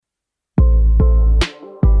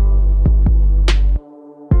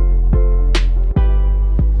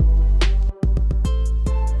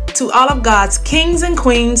all of God's kings and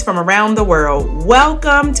queens from around the world.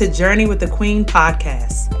 Welcome to Journey with the Queen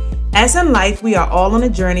podcast. As in life, we are all on a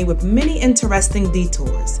journey with many interesting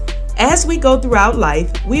detours. As we go throughout life,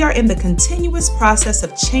 we are in the continuous process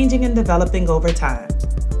of changing and developing over time.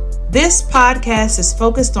 This podcast is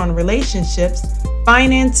focused on relationships,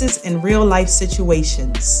 finances, and real life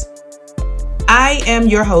situations. I am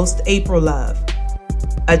your host, April Love,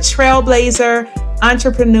 a trailblazer,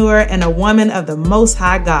 entrepreneur, and a woman of the Most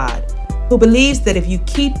High God who believes that if you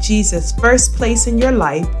keep Jesus first place in your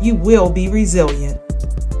life, you will be resilient.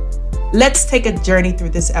 Let's take a journey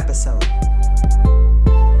through this episode.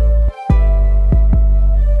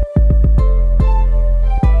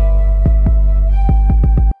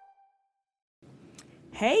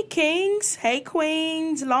 Hey kings, hey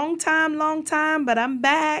queens, long time, but I'm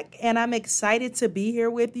back and I'm excited to be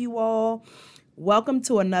here with you all. Welcome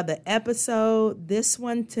to another episode. This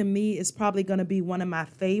one to me is probably going to be one of my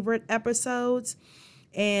favorite episodes,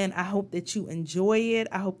 and I hope that you enjoy it.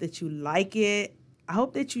 I hope that you like it. I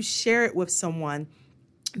hope that you share it with someone,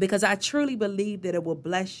 because I truly believe that it will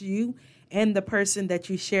bless you and the person that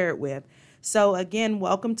you share it with. So again,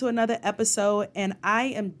 welcome to another episode, and I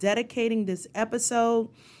am dedicating this episode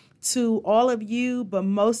to all of you, but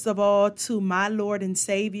most of all to my Lord and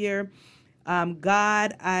Savior,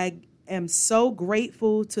 God. I am so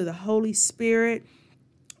grateful to the Holy Spirit,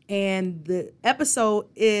 and the episode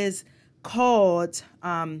is called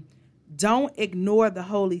Don't Ignore the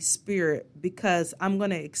Holy Spirit, because I'm going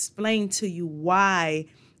to explain to you why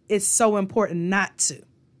it's so important not to.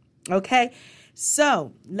 Okay?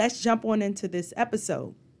 So let's jump on into this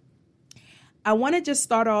episode. I want to just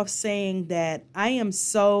start off saying that I am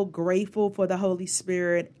so grateful for the Holy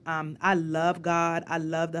Spirit. I love God. I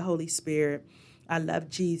love the Holy Spirit. I love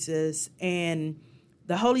Jesus. And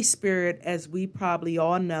the Holy Spirit, as we probably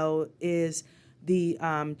all know, is the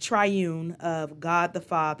triune of God the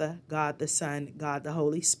Father, God the Son, God the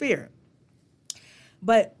Holy Spirit.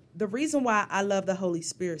 But the reason why I love the Holy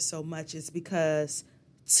Spirit so much is because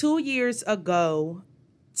 2 years ago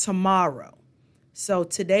tomorrow, so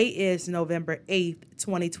today is November 8th,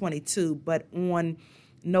 2022, but on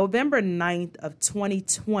November 9th of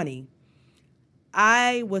 2020,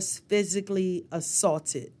 I was physically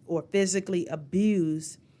assaulted or physically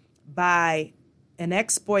abused by an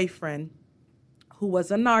ex-boyfriend who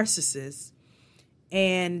was a narcissist,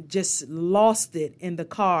 and just lost it in the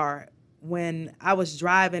car when I was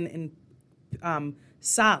driving in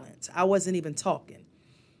silence. I wasn't even talking.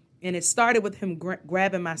 And it started with him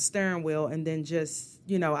grabbing my steering wheel, and then just,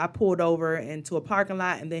 I pulled over into a parking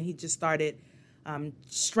lot, and then he just started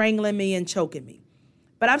strangling me and choking me.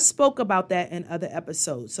 But I've spoke about that in other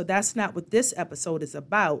episodes, so that's not what this episode is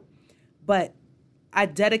about. But I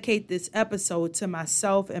dedicate this episode to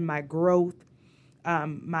myself and my growth,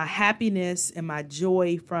 my happiness and my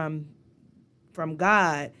joy from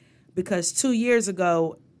God, because 2 years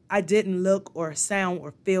ago, I didn't look or sound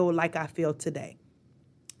or feel like I feel today.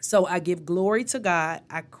 So I give glory to God.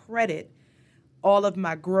 I credit all of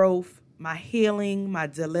my growth, my healing, my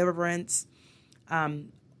deliverance,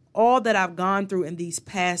 all that I've gone through in these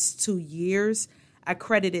past 2 years. I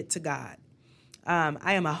credit it to God.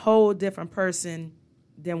 I am a whole different person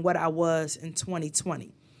than what I was in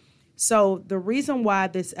 2020. So the reason why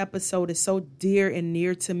this episode is so dear and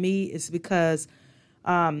near to me is because,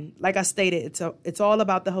 like I stated, it's all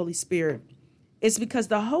about the Holy Spirit. It's because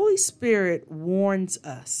the Holy Spirit warns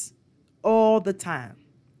us all the time.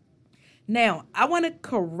 Now, I want to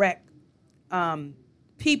correct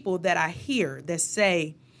people that I hear that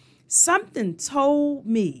say, something told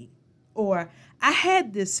me, or I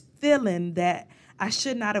had this feeling that I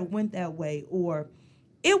should not have went that way, or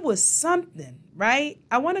it was something, right?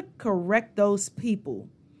 I want to correct those people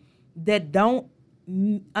that don't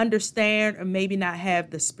understand or maybe not have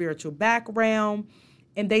the spiritual background,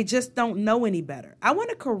 and they just don't know any better. I want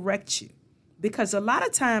to correct you, because a lot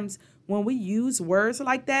of times when we use words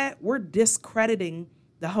like that, we're discrediting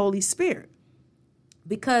the Holy Spirit.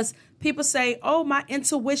 Because people say, oh, my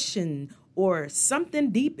intuition or something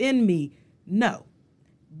deep in me. No.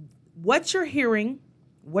 What you're hearing,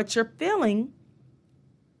 what you're feeling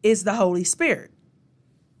is the Holy Spirit.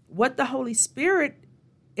 What the Holy Spirit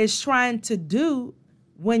is trying to do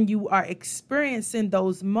when you are experiencing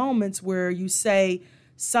those moments where you say,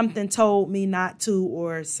 something told me not to,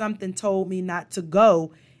 or something told me not to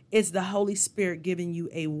go, is the Holy Spirit giving you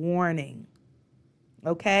a warning.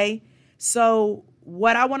 Okay? So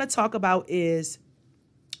what I want to talk about is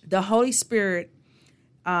the Holy Spirit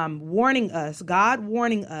warning us, God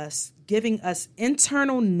warning us, giving us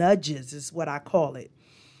internal nudges is what I call it,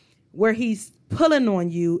 where he's pulling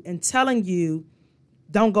on you and telling you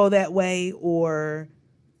don't go that way, or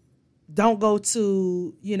don't go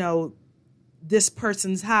to, this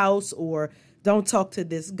person's house, or don't talk to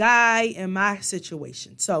this guy in my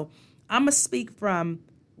situation. So I'm going to speak from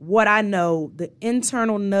what I know the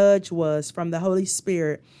internal nudge was from the Holy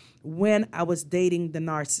Spirit when I was dating the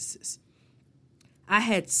narcissist. I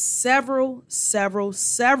had several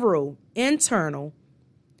internal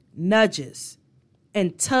nudges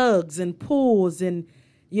and tugs and pulls and,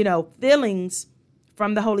 feelings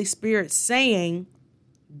from the Holy Spirit saying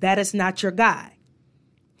that is not your guy.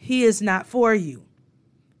 He is not for you.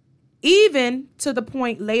 Even to the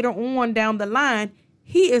point later on down the line,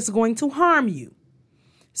 he is going to harm you.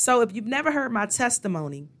 So if you've never heard my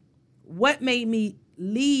testimony, what made me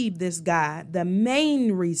leave this guy, the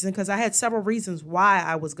main reason, because I had several reasons why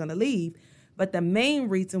I was going to leave, but the main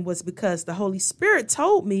reason was because the Holy Spirit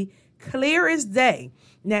told me clear as day.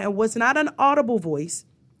 Now, it was not an audible voice,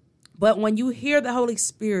 but when you hear the Holy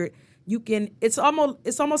Spirit, it's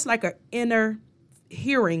almost like an inner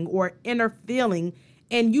hearing or inner feeling,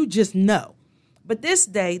 and you just know. But this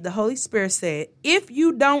day, the Holy Spirit said, if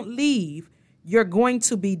you don't leave, you're going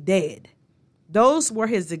to be dead. Those were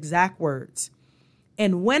his exact words.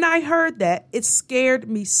 And when I heard that, it scared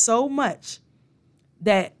me so much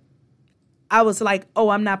that I was like, oh,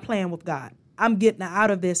 I'm not playing with God. I'm getting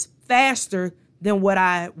out of this faster than what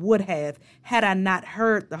I would have had I not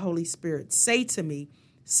heard the Holy Spirit say to me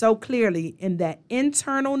so clearly in that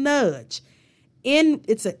internal nudge.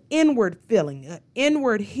 It's an inward feeling, an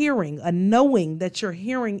inward hearing, a knowing that you're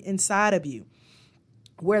hearing inside of you,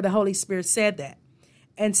 where the Holy Spirit said that.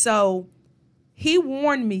 And so he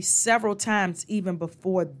warned me several times, even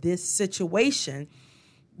before this situation,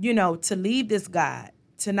 to leave this guy,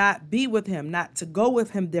 to not be with him, not to go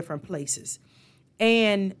with him different places.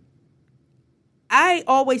 And I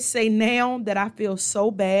always say now that I feel so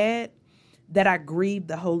bad that I grieve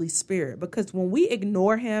the Holy Spirit, because when we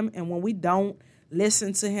ignore him and when we don't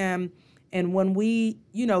listen to him, and when we,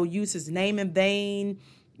 use his name in vain,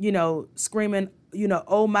 screaming,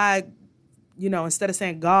 oh my, instead of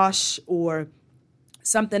saying gosh or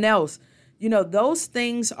something else, those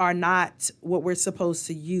things are not what we're supposed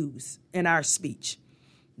to use in our speech.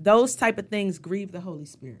 Those type of things grieve the Holy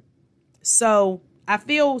Spirit. So I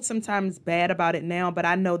feel sometimes bad about it now, but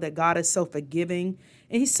I know that God is so forgiving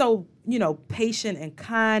and he's so, patient and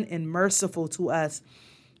kind and merciful to us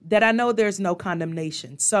that I know there's no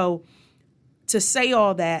condemnation. So to say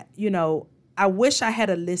all that, I wish I had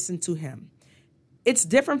to listen to him. It's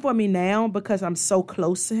different for me now because I'm so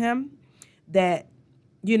close to him that,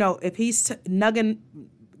 if he's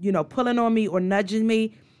pulling on me or nudging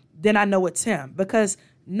me, then I know it's him. Because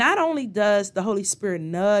not only does the Holy Spirit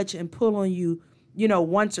nudge and pull on you,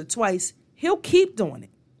 once or twice, he'll keep doing it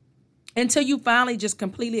until you finally just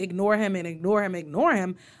completely ignore him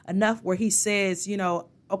enough where he says,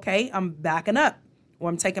 okay, I'm backing up or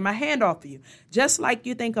I'm taking my hand off of you. Just like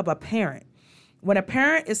you think of a parent. When a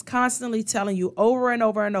parent is constantly telling you over and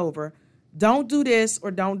over and over, don't do this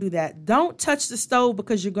or don't do that. Don't touch the stove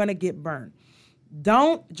because you're going to get burned.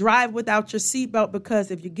 Don't drive without your seatbelt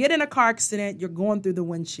because if you get in a car accident, you're going through the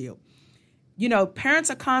windshield. Parents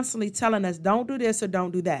are constantly telling us, don't do this or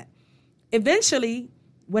don't do that. Eventually,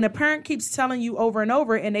 when a parent keeps telling you over and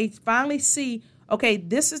over and they finally see, okay,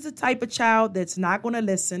 this is the type of child that's not going to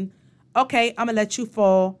listen. Okay, I'm going to let you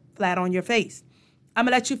fall flat on your face. I'm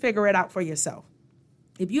going to let you figure it out for yourself.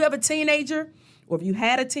 If you have a teenager or if you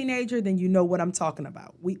had a teenager, then you know what I'm talking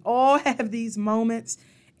about. We all have these moments,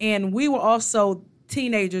 and we were also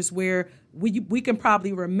teenagers where we can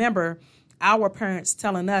probably remember our parents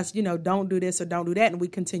telling us, don't do this or don't do that, and we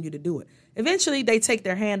continue to do it. Eventually, they take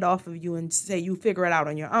their hand off of you and say, you figure it out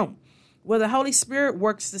on your own. Well, the Holy Spirit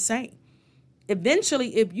works the same.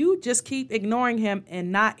 Eventually, if you just keep ignoring him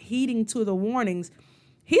and not heeding to the warnings,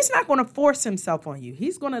 he's not going to force himself on you.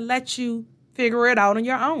 He's going to let you figure it out on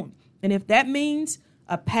your own. And if that means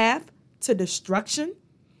a path to destruction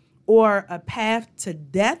or a path to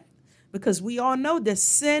death, because we all know that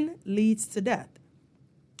sin leads to death,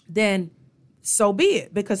 then so be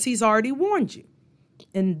it, because he's already warned you.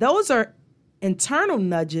 And those are internal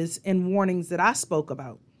nudges and warnings that I spoke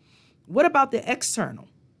about. What about the external?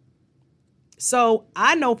 So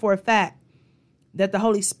I know for a fact that the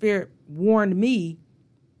Holy Spirit warned me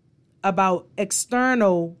about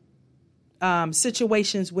external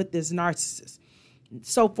situations with this narcissist.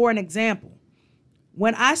 So for an example,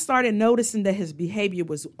 when I started noticing that his behavior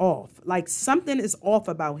was off, like something is off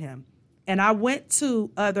about him, and I went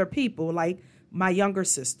to other people like my younger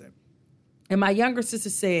sister, and my younger sister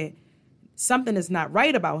said, something is not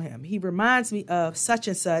right about him. He reminds me of such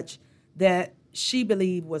and such that, she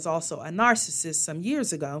believed was also a narcissist some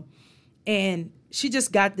years ago. And she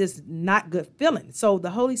just got this not good feeling. So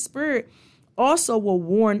the Holy Spirit also will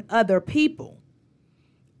warn other people.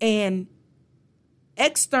 And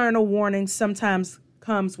external warnings sometimes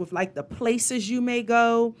comes with like the places you may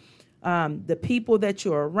go, the people that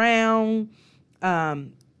you're around,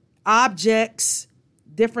 objects,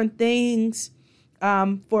 different things.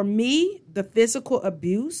 For me, the physical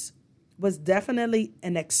abuse was definitely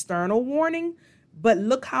an external warning, but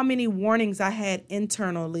look how many warnings I had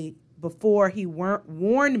internally before he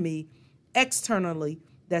warned me externally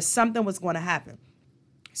that something was going to happen.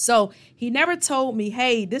 So he never told me,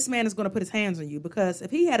 hey, this man is going to put his hands on you, because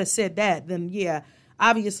if he had said that, then yeah,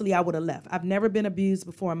 obviously I would have left. I've never been abused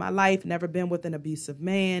before in my life, never been with an abusive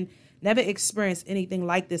man, never experienced anything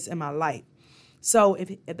like this in my life. So if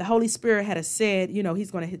the Holy Spirit had said,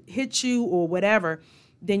 he's going to hit you or whatever,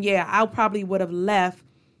 then yeah, I probably would have left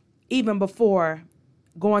even before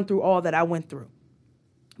going through all that I went through.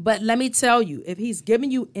 But let me tell you, if he's giving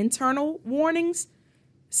you internal warnings,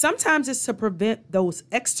 sometimes it's to prevent those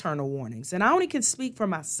external warnings. And I only can speak for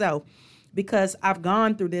myself because I've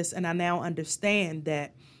gone through this, and I now understand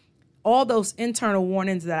that all those internal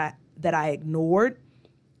warnings that I ignored,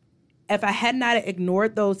 if I had not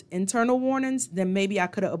ignored those internal warnings, then maybe I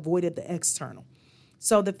could have avoided the external.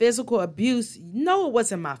 So the physical abuse, no, it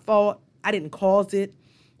wasn't my fault. I didn't cause it.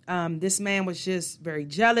 This man was just very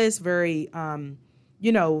jealous, very,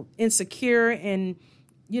 insecure. And,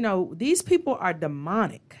 these people are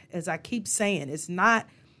demonic, as I keep saying. It's not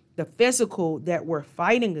the physical that we're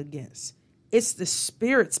fighting against. It's the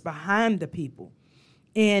spirits behind the people.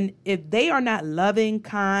 And if they are not loving,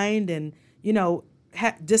 kind, and,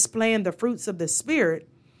 displaying the fruits of the Spirit,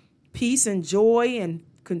 peace and joy and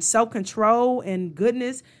self-control and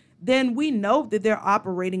goodness, then we know that they're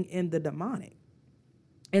operating in the demonic.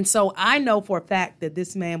 And so I know for a fact that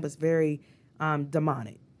this man was very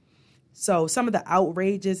demonic. So some of the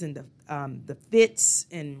outrages and the fits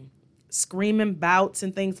and screaming bouts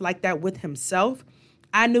and things like that with himself,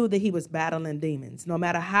 I knew that he was battling demons. No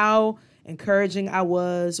matter how encouraging I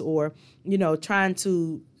was or, trying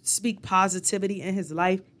to speak positivity in his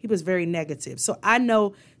life, he was very negative. So I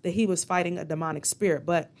know that he was fighting a demonic spirit.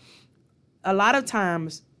 But a lot of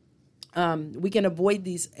times we can avoid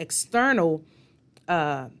these external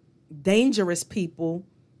dangerous people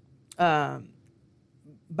by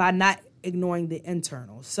not ignoring the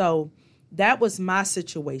internal. So that was my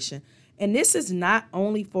situation. And this is not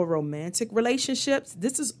only for romantic relationships.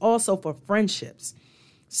 This is also for friendships.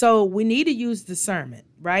 So we need to use discernment,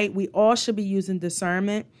 right? We all should be using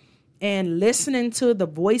discernment and listening to the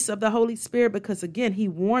voice of the Holy Spirit, because again, he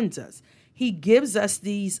warns us. He gives us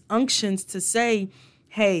these unctions to say,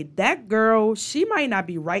 hey, that girl, she might not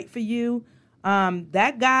be right for you.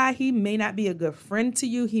 That guy, he may not be a good friend to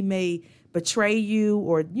you. He may betray you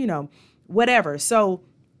or, whatever. So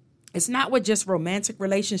it's not with just romantic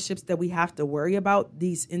relationships that we have to worry about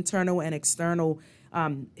these internal and external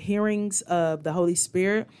hearings of the Holy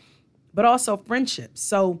Spirit, but also friendships.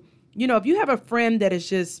 So, if you have a friend that is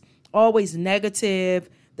just always negative,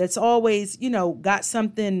 that's always, got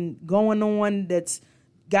something going on, that's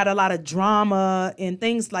got a lot of drama and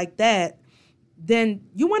things like that, then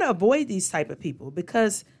you want to avoid these type of people,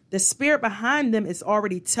 because the spirit behind them is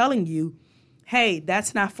already telling you, hey,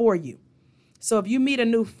 that's not for you. So if you meet a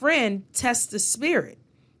new friend, test the spirit,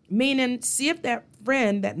 meaning see if that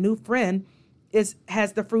new friend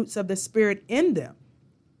has the fruits of the Spirit in them.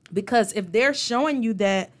 Because if they're showing you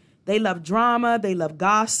that they love drama, they love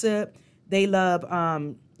gossip, they love,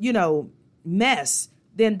 mess,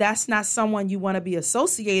 then that's not someone you want to be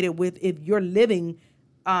associated with if you're living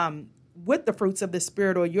with the fruits of the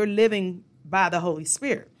Spirit, or you're living by the Holy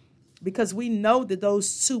Spirit, because we know that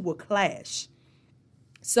those two will clash.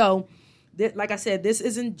 So, like I said, this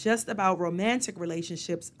isn't just about romantic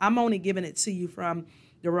relationships. I'm only giving it to you from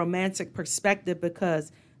the romantic perspective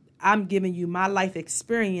because I'm giving you my life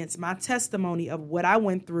experience, my testimony of what I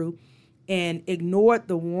went through and ignored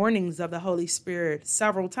the warnings of the Holy Spirit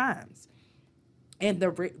several times. And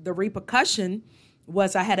the repercussion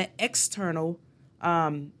was I had an external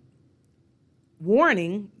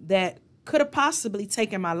warning that could have possibly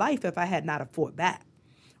taken my life if I had not have fought back,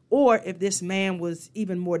 or if this man was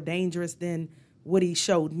even more dangerous than what he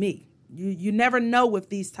showed me. You never know with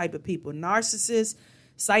these type of people, narcissists,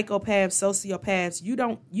 psychopaths, sociopaths.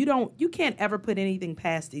 You can't ever put anything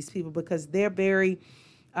past these people, because they're very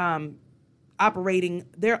operating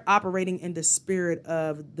in the spirit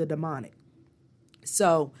of the demonic.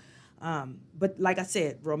 So, but like I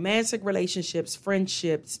said, romantic relationships,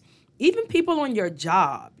 friendships, Even people on your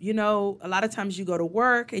job, a lot of times you go to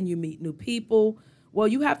work and you meet new people. Well,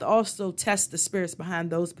 you have to also test the spirits behind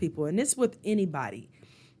those people. And it's with anybody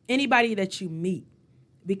that you meet,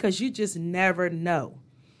 because you just never know.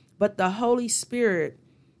 But the Holy Spirit,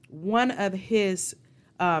 one of his,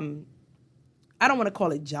 I don't want to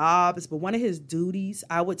call it jobs, but one of his duties,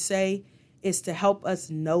 I would say, is to help us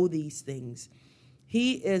know these things.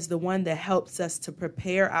 He is the one that helps us to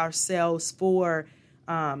prepare ourselves for,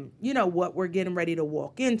 what we're getting ready to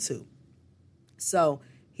walk into. So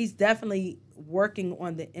he's definitely working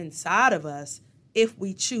on the inside of us if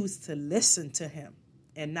we choose to listen to him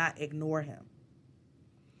and not ignore him.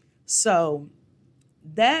 So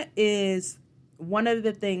that is one of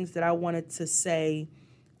the things that I wanted to say.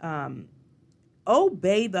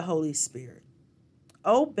 Obey the Holy Spirit.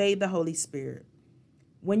 Obey the Holy Spirit.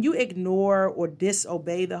 When you ignore or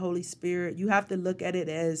disobey the Holy Spirit, you have to look at it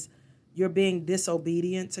as you're being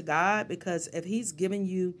disobedient to God, because if he's giving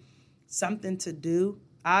you something to do,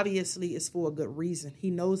 obviously it's for a good reason. He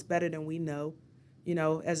knows better than we know.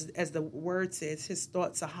 As the word says, his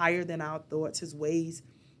thoughts are higher than our thoughts. His ways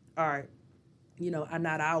are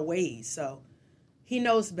not our ways. So he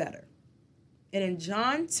knows better. And in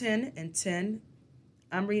John 10:10,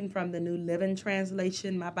 I'm reading from the New Living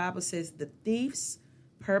Translation. My Bible says, the thief's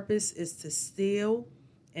purpose is to steal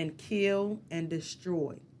and kill and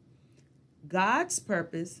destroy. God's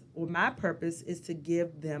purpose, or my purpose, is to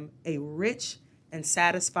give them a rich and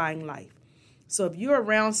satisfying life. So if you're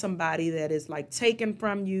around somebody that is like taken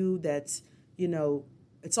from you, that's,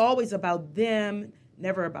 it's always about them,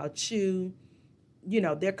 never about you.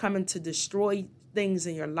 They're coming to destroy things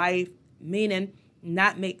in your life, meaning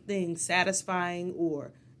not make things satisfying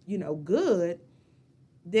or, good,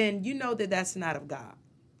 then you know that that's not of God.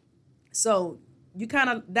 So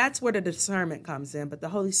that's where the discernment comes in. But the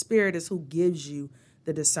Holy Spirit is who gives you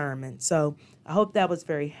the discernment. So I hope that was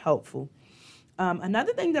very helpful.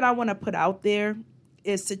 Another thing that I want to put out there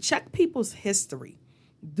is to check people's history.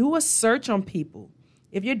 Do a search on people.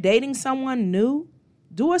 If you're dating someone new,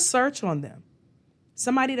 do a search on them.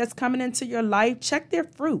 Somebody that's coming into your life, check their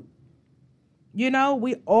fruit.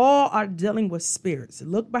 We all are dealing with spirits.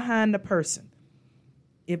 Look behind the person.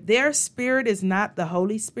 If their spirit is not the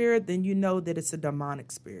Holy Spirit, then you know that it's a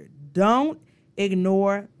demonic spirit. Don't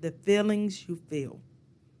ignore the feelings you feel.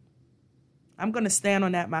 I'm going to stand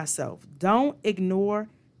on that myself. Don't ignore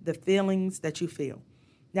the feelings that you feel.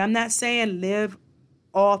 Now, I'm not saying live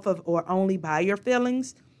off of or only by your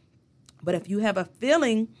feelings, but if you have a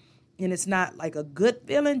feeling and it's not like a good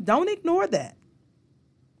feeling, don't ignore that.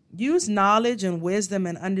 Use knowledge and wisdom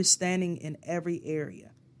and understanding in every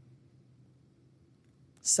area.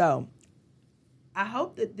 So I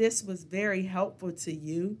hope that this was very helpful to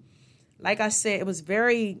you. Like I said, it was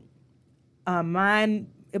very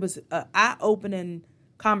it was an eye-opening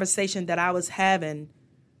conversation that I was having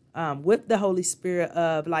with the Holy Spirit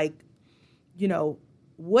of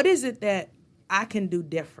what is it that I can do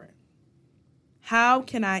different? How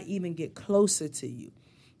can I even get closer to you?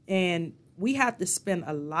 And we have to spend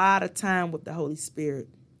a lot of time with the Holy Spirit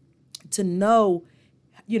to know,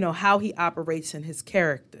 how he operates in his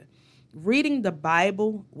character. Reading the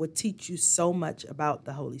Bible will teach you so much about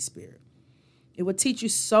the Holy Spirit. It will teach you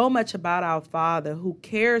so much about our Father who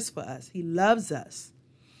cares for us. He loves us.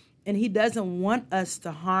 And he doesn't want us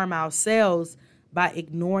to harm ourselves by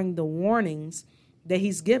ignoring the warnings that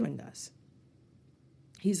he's giving us.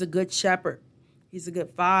 He's a good shepherd. He's a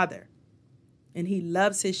good father. And he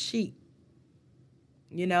loves his sheep.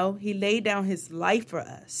 He laid down his life for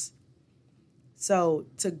us. So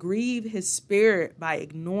to grieve his spirit by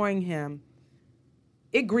ignoring him,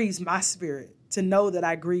 it grieves my spirit to know that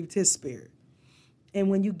I grieved his spirit. And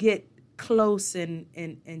when you get close and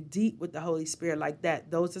deep with the Holy Spirit like that,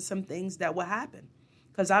 those are some things that will happen.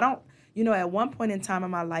 Because at one point in time in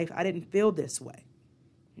my life, I didn't feel this way.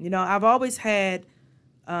 I've always had,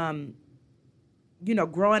 growing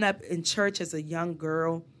up in church as a young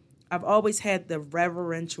girl, I've always had the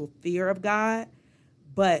reverential fear of God,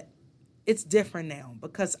 but it's different now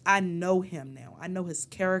because I know him now. I know his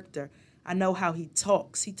character. I know how he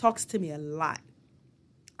talks. He talks to me a lot,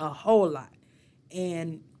 a whole lot.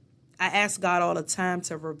 And I ask God all the time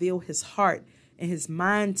to reveal his heart and his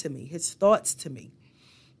mind to me, his thoughts to me,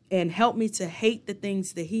 and help me to hate the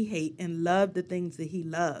things that he hates and love the things that he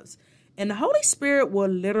loves. And the Holy Spirit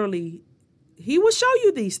will he will show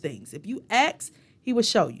you these things. If you ask, he will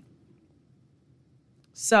show you.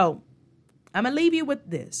 So I'm going to leave you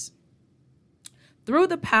with this. Through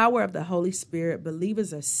the power of the Holy Spirit,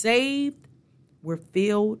 believers are saved, we're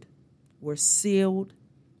filled, we're sealed,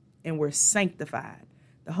 and we're sanctified.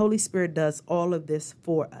 The The Holy Spirit does all of this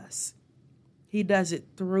for us. He does it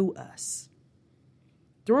through us.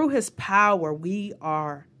 Through his power, we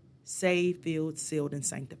are saved, filled, sealed, and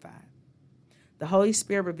sanctified. The Holy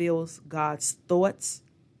Spirit reveals God's thoughts.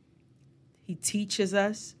 He teaches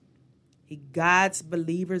us. He guides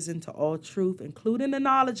believers into all truth, including the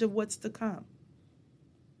knowledge of what's to come.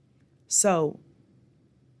 So,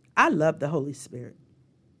 I love the Holy Spirit.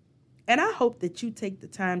 And I hope that you take the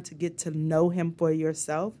time to get to know him for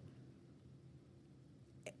yourself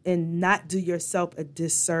and not do yourself a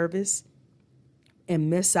disservice and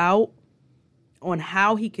miss out on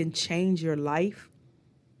how he can change your life.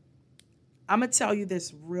 I'm going to tell you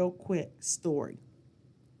this real quick story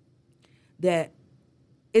that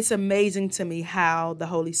it's amazing to me how the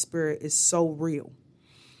Holy Spirit is so real.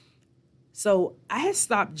 So I had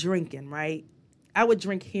stopped drinking, right? I would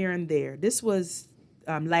drink here and there. This was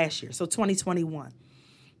last year, so 2021,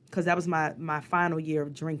 because that was my final year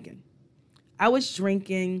of drinking. I was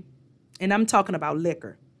drinking, and I'm talking about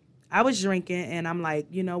liquor. I was drinking, and I'm like,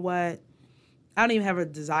 you know what? I don't even have a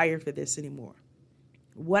desire for this anymore.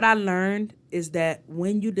 What I learned is that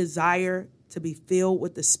when you desire to be filled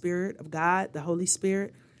with the Spirit of God, the Holy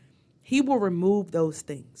Spirit, he will remove those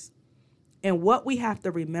things. And what we have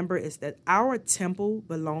to remember is that our temple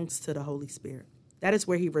belongs to the Holy Spirit. That is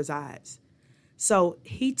where he resides. So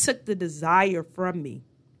he took the desire from me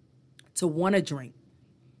to want to drink.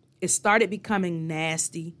 It started becoming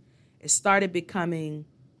nasty. It started becoming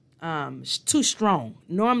too strong.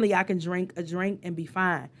 Normally I can drink a drink and be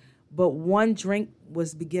fine, but one drink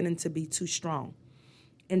was beginning to be too strong.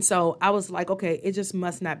 And so I was like, okay, it just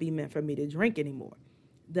must not be meant for me to drink anymore.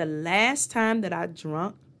 The last time that I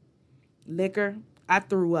drank liquor, I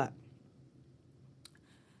threw up.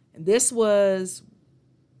 And this was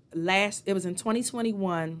it was in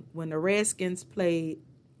 2021 when the Redskins played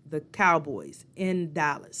the Cowboys in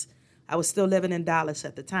Dallas. I was still living in Dallas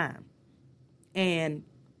at the time. And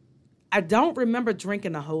I don't remember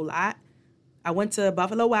drinking a whole lot. I went to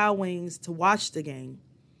Buffalo Wild Wings to watch the game.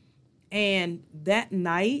 And that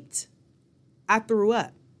night, I threw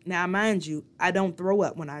up. Now, mind you, I don't throw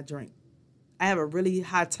up when I drink. I have a really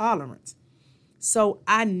high tolerance. So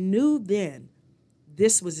I knew then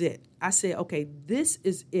this was it. I said, okay, this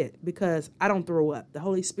is it, because I don't throw up. The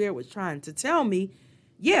Holy Spirit was trying to tell me,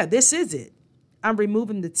 yeah, this is it. I'm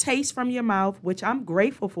removing the taste from your mouth, which I'm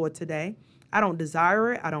grateful for today. I don't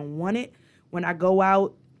desire it. I don't want it. When I go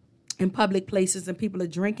out in public places and people are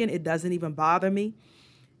drinking, it doesn't even bother me.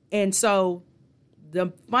 And so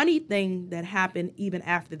the funny thing that happened even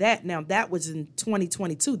after that, now that was in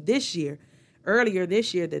 2022, earlier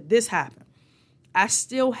this year that this happened. I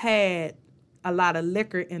still had a lot of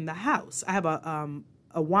liquor in the house. I have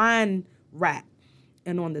a wine rack,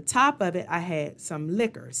 and on the top of it, I had some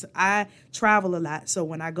liquors. I travel a lot, so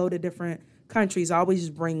when I go to different countries, I always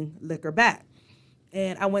just bring liquor back.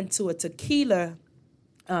 And I went to a tequila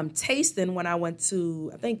tasting when I went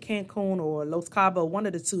to, I think, Cancun or Los Cabos, one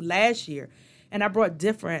of the two last year, and I brought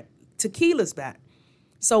different tequilas back.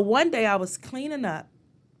 So one day I was cleaning up,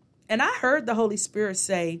 and I heard the Holy Spirit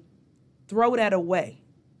say, throw that away.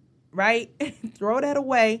 Right? Throw that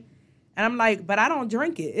away. And I'm like, but I don't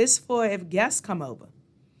drink it. It's for if guests come over.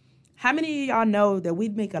 How many of y'all know that we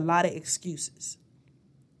make a lot of excuses?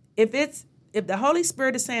 If the Holy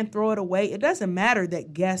Spirit is saying throw it away, it doesn't matter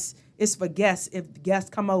that it's for guests if guests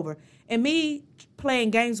come over. And me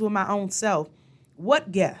playing games with my own self,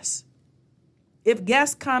 what guests? If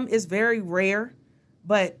guests come, it's very rare.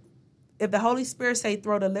 But if the Holy Spirit say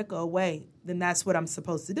throw the liquor away, then that's what I'm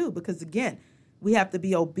supposed to do. Because again, we have to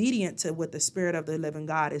be obedient to what the Spirit of the living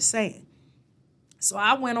God is saying. So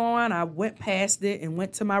I went past it and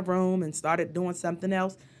went to my room and started doing something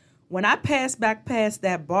else. When I passed back past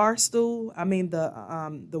that bar stool,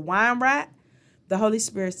 the wine rack, the Holy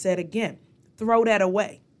Spirit said again, throw that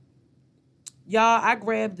away. Y'all, I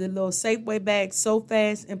grabbed the little Safeway bag so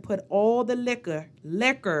fast and put all the liquor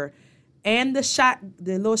and the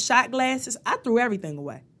little shot glasses. I threw everything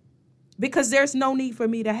away. Because there's no need for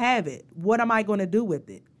me to have it. What am I going to do with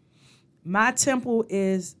it? My temple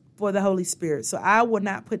is for the Holy Spirit. So I will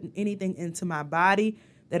not put anything into my body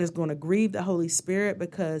that is going to grieve the Holy Spirit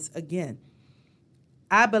because, again,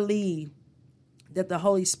 I believe that the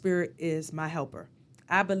Holy Spirit is my helper.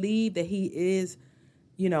 I believe that he is,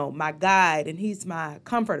 my guide and he's my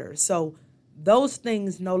comforter. So those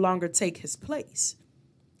things no longer take his place.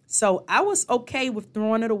 So I was okay with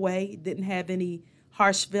throwing it away. Didn't have any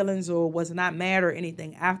harsh feelings or was not mad or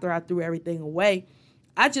anything after I threw everything away.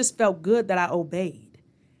 I just felt good that I obeyed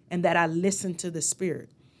and that I listened to the Spirit.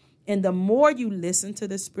 And the more you listen to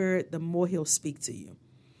the Spirit, the more he'll speak to you.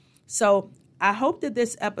 So I hope that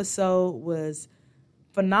this episode was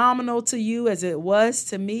phenomenal to you as it was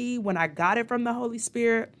to me when I got it from the Holy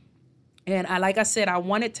Spirit. And like I said, I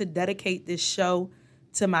wanted to dedicate this show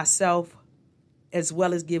to myself as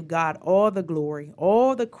well as give God all the glory,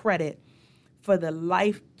 all the credit for the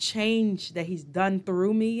life change that he's done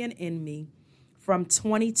through me and in me from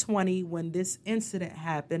 2020 when this incident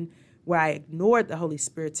happened where I ignored the Holy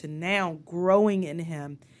Spirit to now growing in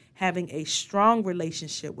him, having a strong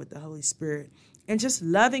relationship with the Holy Spirit and just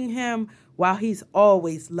loving him while he's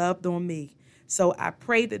always loved on me. So I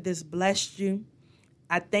pray that this blessed you.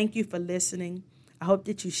 I thank you for listening. I hope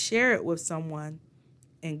that you share it with someone.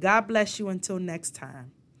 And God bless you until next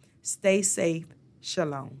time. Stay safe.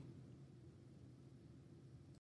 Shalom.